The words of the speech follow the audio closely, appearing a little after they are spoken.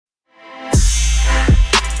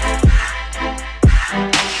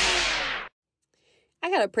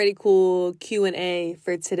got a pretty cool Q&A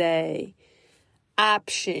for today.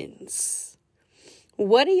 Options.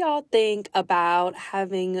 What do y'all think about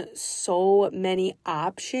having so many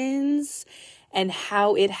options and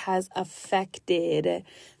how it has affected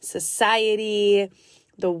society,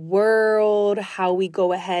 the world, how we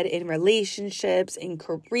go ahead in relationships, in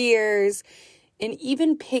careers, and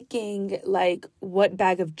even picking like what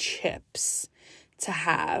bag of chips to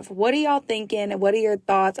have? What are y'all thinking? What are your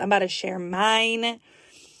thoughts? I'm about to share mine.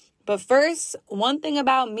 But first, one thing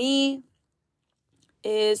about me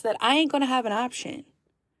is that I ain't going to have an option.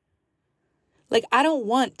 Like, I don't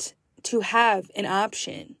want to have an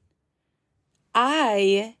option.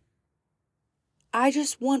 I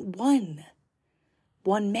just want one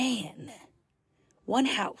man, one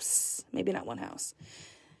house, maybe not one house,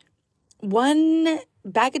 one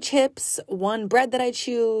bag of chips, one bread that I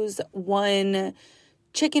choose, one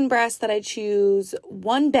chicken breast that I choose,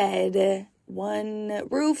 one bed, one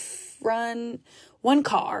roof, one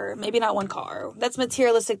car, maybe not one car. That's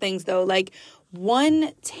materialistic things though. Like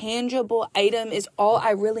one tangible item is all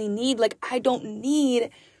I really need. Like I don't need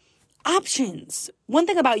options. One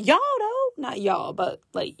thing about y'all though, not y'all, but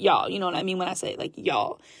like y'all, you know what I mean when I say like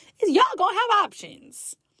y'all, is y'all gonna have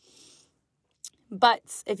options.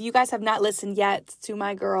 But if you guys have not listened yet to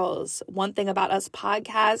my girls' One Thing About Us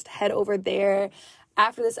podcast, head over there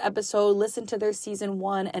after this episode, listen to their season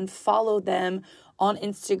 1 and follow them on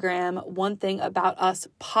Instagram, One Thing About Us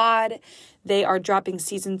pod. They are dropping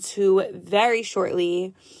season 2 very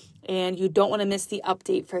shortly, and you don't want to miss the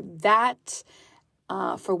update for that.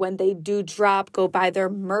 For when they do drop, go buy their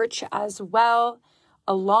merch as well.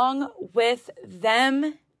 Along with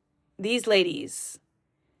them, these ladies,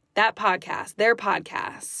 that podcast, their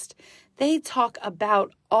podcast, they talk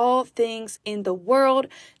about all things in the world.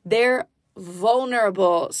 They're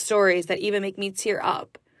vulnerable stories that even make me tear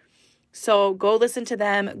up. So go listen to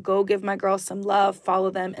them. Go give my girls some love.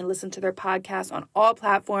 Follow them and listen to their podcast on all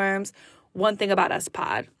platforms. One Thing About Us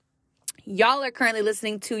pod. Y'all are currently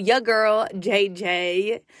listening to your girl,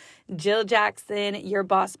 JJ, Jill Jackson, your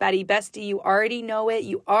boss baddie bestie. You already know it.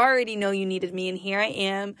 You already know you needed me. And here I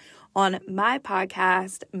am on my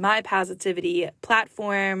podcast, my positivity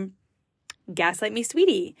platform, Gaslight Me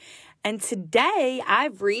Sweetie. And today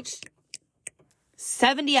I've reached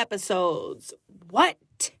 70 episodes. What?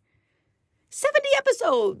 70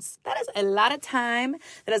 episodes. That is a lot of time.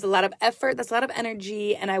 That is a lot of effort. That's a lot of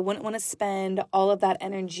energy. And I wouldn't want to spend all of that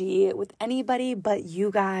energy with anybody but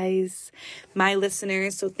you guys, my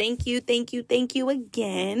listeners. So thank you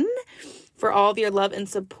again for all of your love and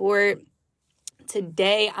support.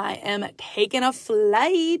 Today I am taking a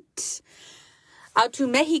flight out to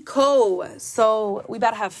Mexico. So we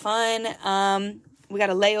about to have fun. We got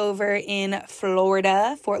a layover in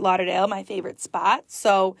Florida, Fort Lauderdale, my favorite spot.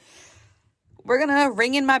 So we're going to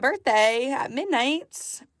ring in my birthday at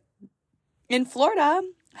midnight in Florida,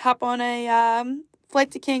 hop on a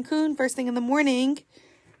flight to Cancun first thing in the morning,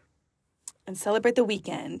 and celebrate the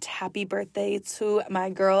weekend. Happy birthday to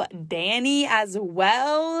my girl Danny as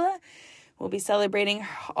well. We'll be celebrating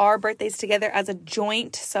our birthdays together as a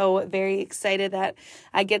joint. So very excited that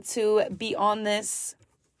I get to be on this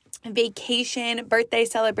vacation birthday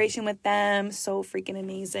celebration with them. So freaking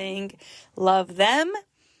amazing. Love them.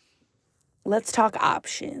 Let's talk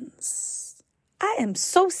options. I am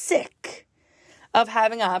so sick of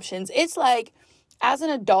having options. It's like, as an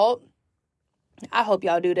adult, I hope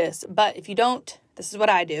y'all do this, but if you don't, this is what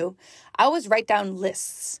I do. I always write down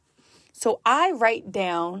lists. So I write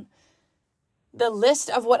down the list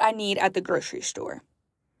of what I need at the grocery store,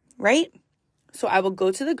 right? So I will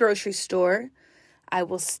go to the grocery store. I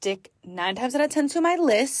will stick 9 times out of 10 to my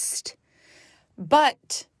list,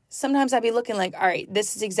 but sometimes I'd be looking like, all right,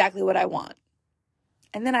 this is exactly what I want.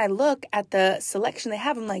 And then I look at the selection they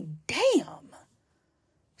have. I'm like, damn,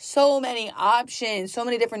 so many options, so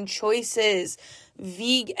many different choices.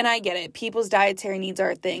 Vegan, and I get it. People's dietary needs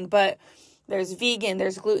are a thing, but there's vegan,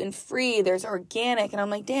 there's gluten-free, there's organic. And I'm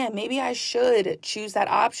like, damn, maybe I should choose that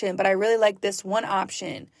option, but I really like this one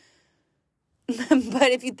option.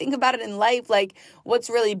 But if you think about it in life, like what's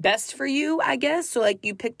really best for you, I guess. So like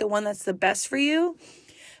you pick the one that's the best for you.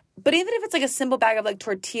 But even if it's like a simple bag of like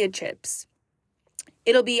tortilla chips,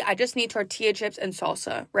 it'll be, I just need tortilla chips and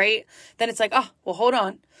salsa, right? Then it's like, oh, well, hold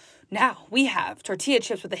on. Now we have tortilla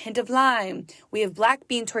chips with a hint of lime. We have black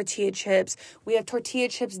bean tortilla chips. We have tortilla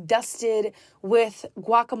chips dusted with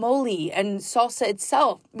guacamole and salsa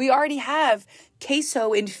itself. We already have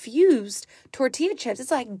queso infused tortilla chips.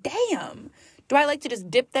 It's like, damn. Do I like to just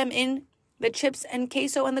dip them in the chips and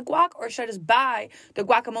queso and the guac, or should I just buy the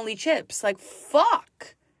guacamole chips? Like,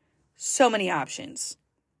 fuck. So many options.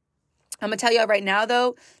 I'm going to tell y'all right now,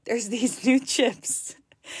 though, there's these new chips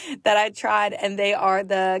that I tried, and they are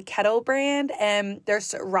the Kettle brand, and they're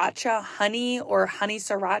sriracha honey or honey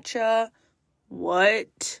sriracha.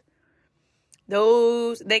 What?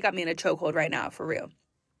 Those, they got me in a chokehold right now, for real.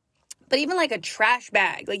 But even like a trash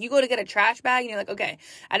bag, like you go to get a trash bag and you're like, okay,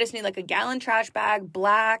 I just need like a gallon trash bag,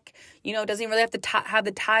 black, you know, doesn't even really have to have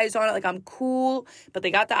the ties on it. Like I'm cool, but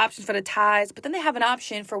they got the options for the ties. But then they have an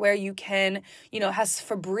option for where you can, you know, has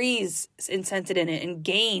Febreze scented in it and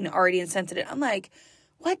Gain already scented in it. I'm like,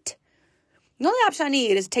 what? The only option I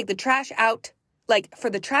need is to take the trash out, like for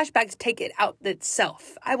the trash bag to take it out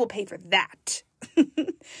itself. I will pay for that.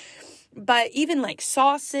 But even like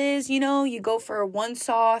sauces, you know, you go for one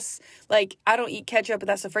sauce. Like, I don't eat ketchup, but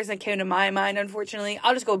that's the first thing that came to my mind, unfortunately.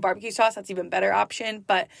 I'll just go with barbecue sauce. That's even better option.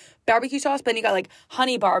 But barbecue sauce, but then you got like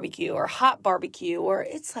honey barbecue or hot barbecue, or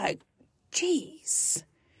it's like, geez,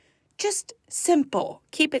 just simple.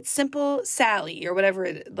 Keep it simple, Sally, or whatever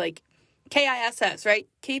it, like KISS, right?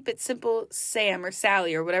 Keep it simple, Sam or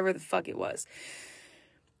Sally or whatever the fuck it was.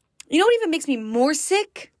 You know what even makes me more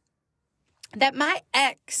sick? That my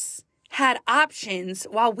ex had options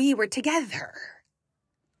while we were together.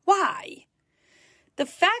 Why? The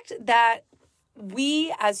fact that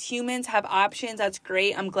we as humans have options, that's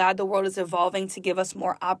great. I'm glad the world is evolving to give us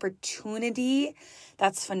more opportunity.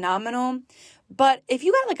 That's phenomenal. But if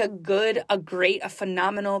you got like a great, a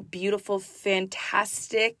phenomenal, beautiful,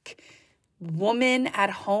 fantastic woman at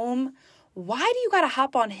home, why do you gotta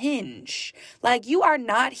hop on Hinge? Like, you are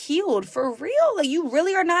not healed, for real. Like, you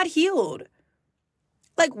really are not healed.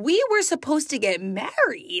 Like, we were supposed to get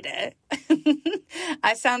married.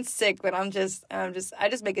 I sound sick, but I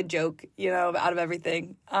just make a joke, you know, out of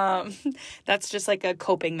everything. That's just like a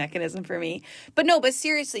coping mechanism for me. But no, but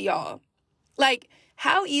seriously, y'all, like,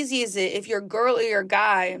 how easy is it if your girl or your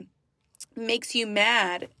guy makes you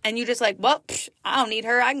mad and you just like, well, I don't need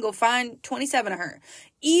her. I can go find 27 of her.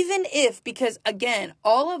 Even if, because again,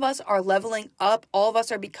 all of us are leveling up. All of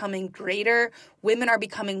us are becoming greater. Women are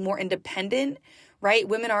becoming more independent, right?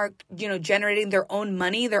 Women are, you know, generating their own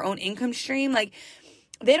money, their own income stream. Like,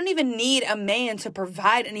 they don't even need a man to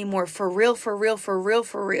provide anymore, for real, for real, for real,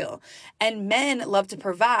 for real. And men love to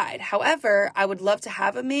provide. However, I would love to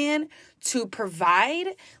have a man to provide,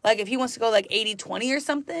 like if he wants to go like 80-20 or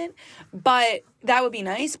something, but that would be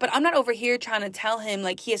nice. But I'm not over here trying to tell him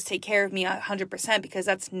like he has to take care of me 100%, because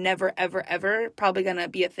that's never, ever, ever probably going to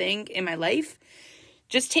be a thing in my life.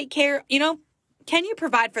 Just take care, you know, can you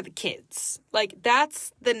provide for the kids? Like,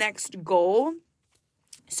 that's the next goal.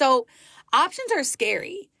 So options are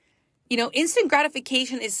scary. You know, instant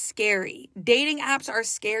gratification is scary. Dating apps are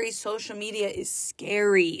scary. Social media is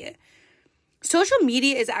scary. Social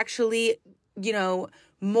media is actually, you know,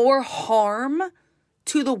 more harm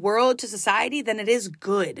to the world, to society, than it is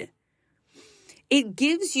good. It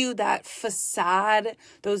gives you that facade,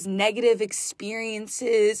 those negative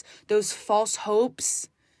experiences, those false hopes.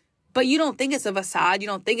 But you don't think it's a facade. You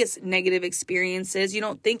don't think it's negative experiences. You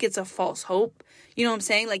don't think it's a false hope. You know what I'm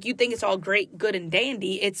saying? Like, you think it's all great, good, and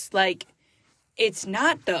dandy. It's like, it's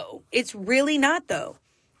not, though. It's really not, though.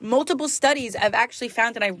 Multiple studies I've actually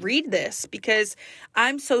found, and I read this because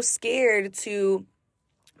I'm so scared to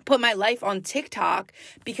put my life on TikTok,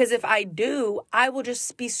 because if I do, I will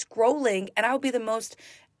just be scrolling and I will be the most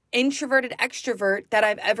introverted extrovert that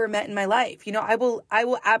I've ever met in my life. You know, I will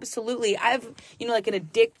absolutely, I have, you know, like an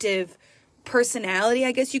addictive personality,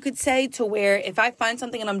 I guess you could say, to where if I find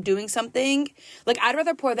something and I'm doing something, like, I'd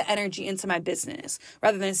rather pour the energy into my business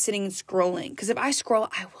rather than sitting and scrolling. Because if I scroll,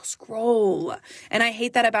 I will scroll. And I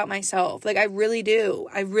hate that about myself. Like, I really do.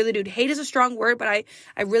 I really do. Hate is a strong word, but I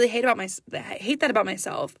really hate that about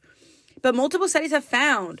myself. But multiple studies have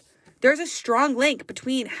found there's a strong link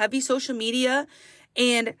between heavy social media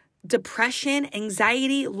and depression,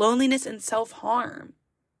 anxiety, loneliness, and self-harm.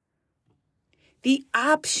 The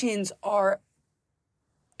options are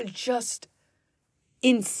just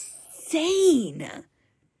insane.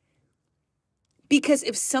 Because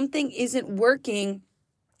if something isn't working,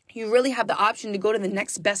 you really have the option to go to the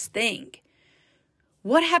next best thing.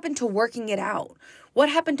 What happened to working it out? What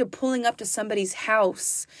happened to pulling up to somebody's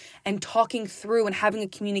house and talking through and having a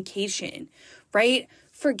communication, right?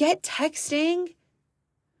 Forget texting.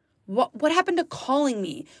 What happened to calling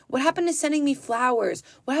me? What happened to sending me flowers?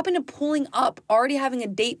 What happened to pulling up, already having a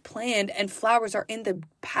date planned, and flowers are in the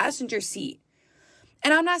passenger seat?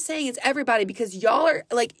 And I'm not saying it's everybody, because y'all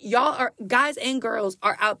are guys and girls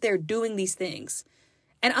are out there doing these things.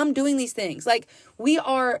 And I'm doing these things. Like, we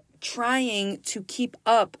are trying to keep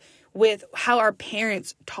up with how our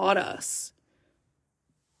parents taught us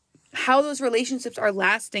how those relationships are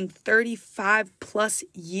lasting 35 plus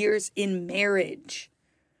years in marriage.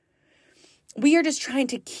 We are just trying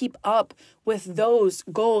to keep up with those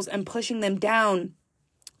goals and pushing them down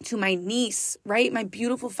to my niece, right? My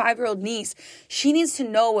beautiful 5-year-old niece. She needs to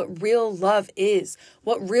know what real love is,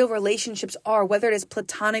 what real relationships are, whether it is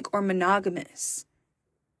platonic or monogamous.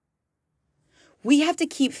 We have to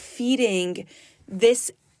keep feeding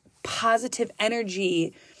this positive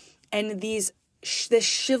energy and this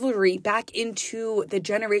chivalry back into the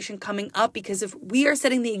generation coming up, because if we are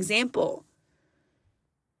setting the example,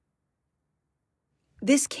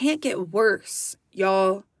 this can't get worse,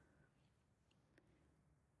 y'all.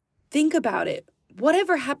 Think about it.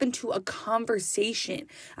 Whatever happened to a conversation?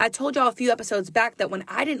 I told y'all a few episodes back that when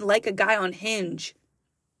I didn't like a guy on Hinge,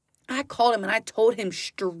 I called him and I told him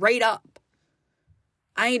straight up,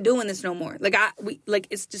 I ain't doing this no more.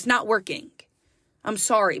 It's just not working. I'm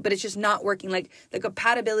sorry, but it's just not working. Like, the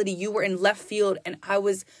compatibility, you were in left field and I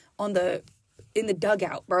was in the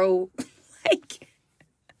dugout, bro. Like,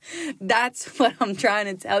 that's what I'm trying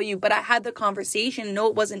to tell you. But I had the conversation. No,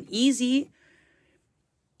 it wasn't easy.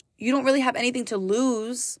 You don't really have anything to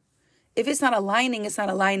lose. If it's not aligning, it's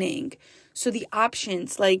not aligning. So the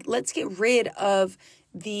options, like, let's get rid of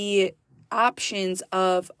the options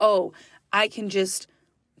of, oh, I can just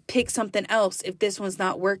pick something else if this one's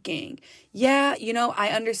not working. Yeah, I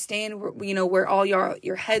understand where all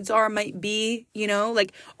your heads are might be,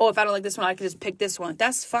 like, oh, if I don't like this one, I can just pick this one.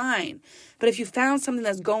 That's fine. But if you found something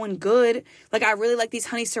that's going good, like, I really like these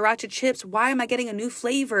honey sriracha chips, why am I getting a new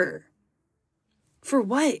flavor? For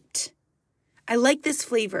what? I like this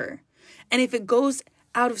flavor. And if it goes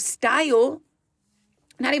out of style,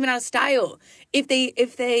 not even out of style, if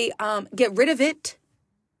they get rid of it,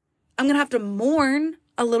 I'm going to have to mourn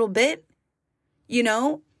a little bit,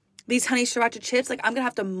 these honey sriracha chips, like, I'm going to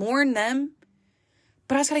have to mourn them,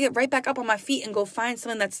 but I just got to get right back up on my feet and go find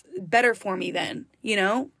something that's better for me then,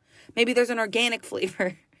 maybe there's an organic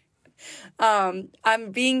flavor. I'm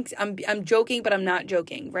joking, but I'm not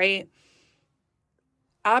joking, right?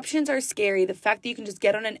 Options are scary. The fact that you can just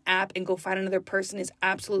get on an app and go find another person is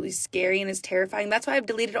absolutely scary and is terrifying. That's why I've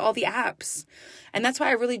deleted all the apps. And that's why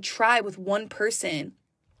I really try with one person.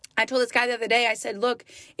 I told this guy the other day, I said, look,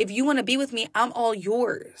 if you want to be with me, I'm all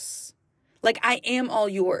yours. Like, I am all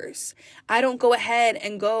yours. I don't go ahead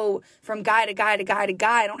and go from guy to guy to guy to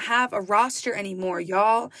guy. I don't have a roster anymore,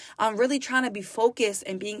 y'all. I'm really trying to be focused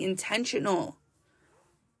and being intentional.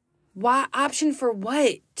 Why? Option for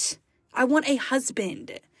what? I want a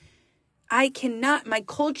husband. I cannot, my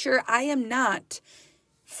culture, I am not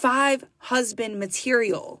 5 husband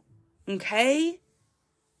material. Okay?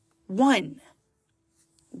 One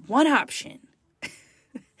option.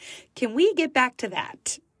 Can we get back to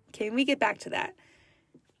that? Can we get back to that?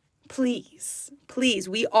 Please,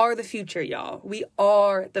 we are the future, y'all. We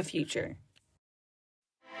are the future.